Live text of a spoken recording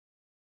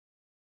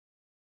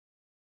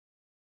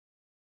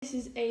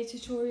this is a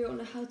tutorial on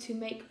how to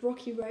make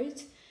Rocky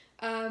Road.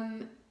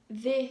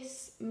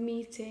 This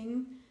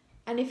meeting,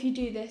 and if you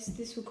do this,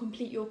 this will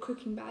complete your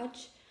cooking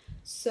badge.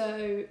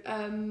 So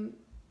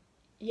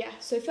yeah,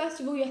 so first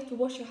of all you have to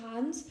wash your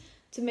hands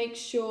to make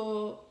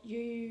sure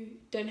you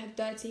don't have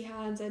dirty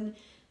hands and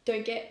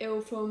don't get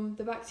ill from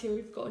the bacteria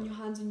you've got on your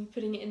hands when you're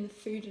putting it in the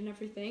food and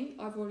everything.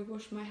 I've already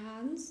washed my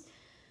hands.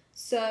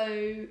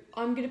 So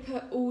I'm going to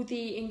put all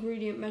the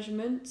ingredient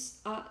measurements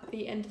at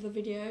the end of the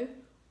video,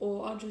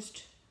 or I'll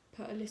just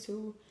put a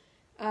little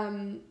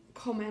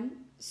comment.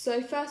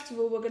 So first of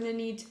all, we're going to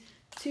need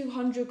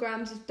 200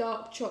 grams of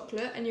dark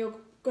chocolate, and you're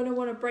going to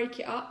want to break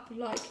it up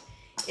like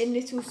in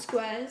little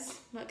squares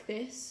like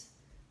this.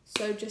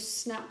 So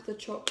just snap the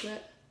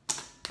chocolate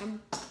and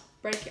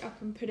break it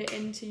up and put it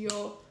into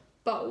your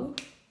bowl.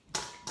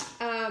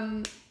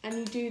 And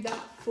you do that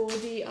for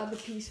the other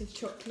piece of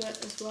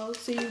chocolate as well.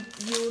 So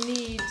you'll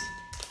need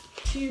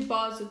 2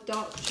 bars of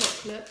dark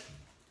chocolate,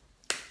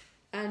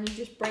 and you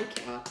just break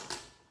it up.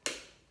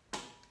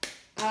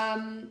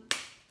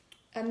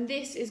 And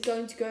this is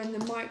going to go in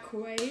the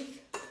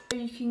microwave. So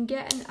you can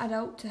get an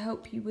adult to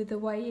help you with the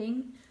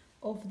weighing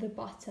of the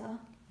butter.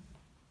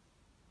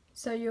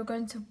 So you're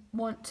going to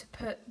want to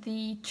put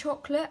the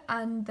chocolate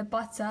and the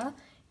butter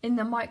in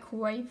the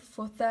microwave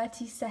for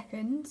 30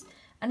 seconds.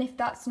 And if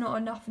that's not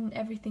enough and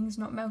everything's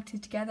not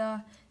melted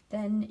together,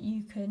 then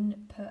you can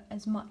put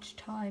as much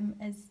time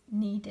as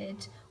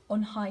needed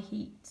on high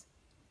heat.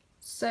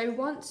 So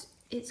once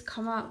it's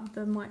come out of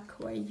the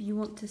microwave, you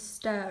want to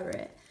stir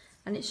it,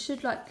 and it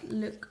should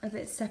look a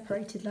bit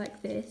separated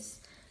like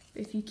this.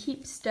 But if you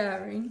keep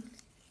stirring,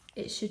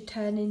 it should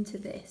turn into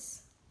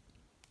this.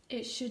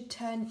 It should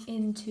turn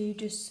into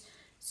just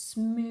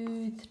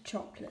smooth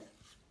chocolate.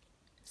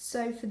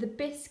 So for the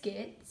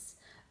biscuits,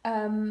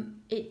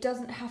 it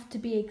doesn't have to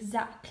be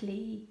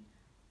exactly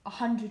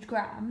 100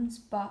 grams,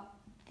 but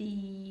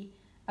the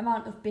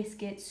amount of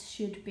biscuits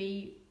should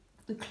be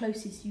the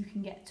closest you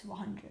can get to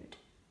 100.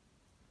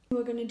 What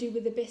we're going to do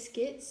with the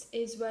biscuits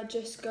is we're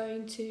just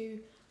going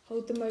to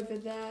hold them over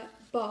the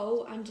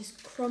bowl and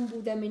just crumble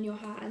them in your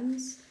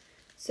hands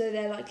so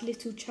they're like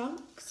little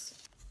chunks.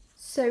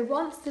 So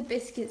once the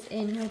biscuit's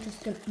in, you're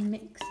just going to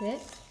mix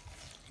it.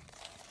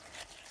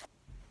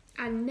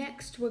 And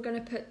next we're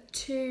going to put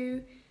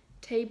 2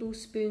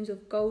 tablespoons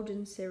of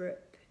golden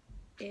syrup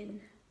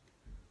in.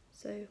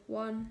 So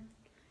 1,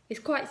 it's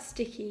quite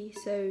sticky,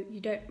 so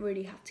you don't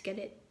really have to get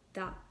it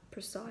that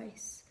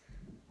precise.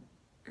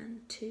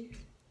 And 2.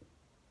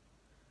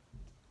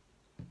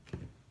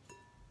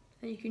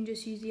 And you can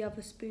just use the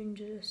other spoon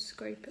to just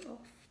scrape it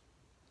off.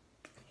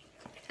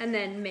 And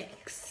then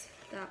mix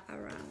that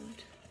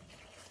around.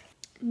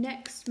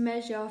 Next,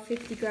 measure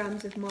 50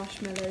 grams of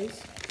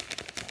marshmallows.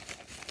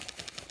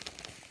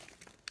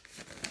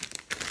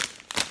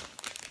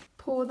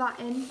 Pour that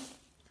in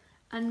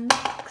and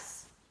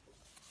mix.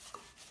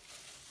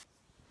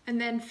 And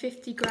then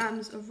 50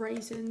 grams of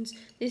raisins.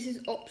 This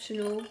is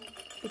optional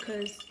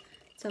because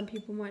some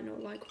people might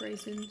not like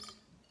raisins.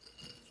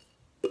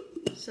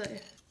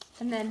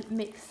 And then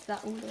mix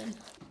that all in.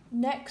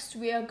 Next,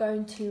 we are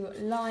going to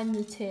line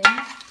the tin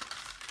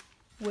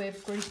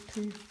with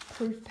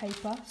greaseproof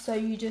paper. So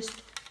you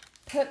just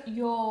put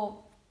your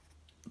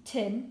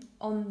tin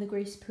on the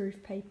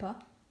greaseproof paper.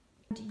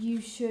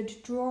 You should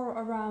draw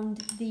around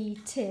the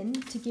tin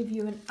to give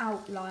you an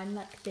outline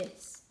like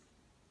this.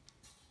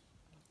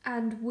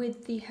 And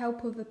with the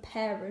help of a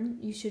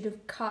parent, you should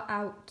have cut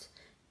out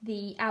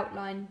the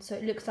outline so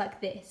it looks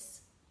like this.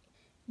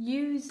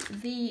 Use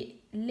the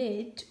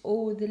lid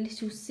or the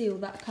little seal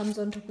that comes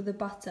on top of the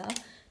butter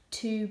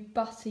to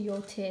butter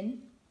your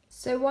tin.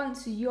 So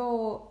once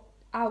your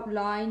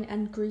outline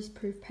and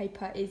greaseproof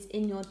paper is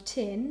in your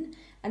tin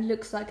and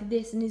looks like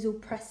this and is all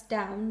pressed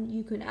down,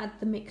 you can add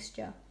the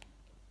mixture.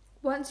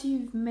 Once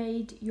you've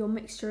made your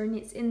mixture and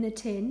it's in the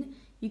tin,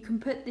 you can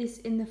put this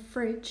in the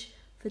fridge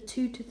for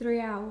 2 to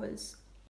 3 hours.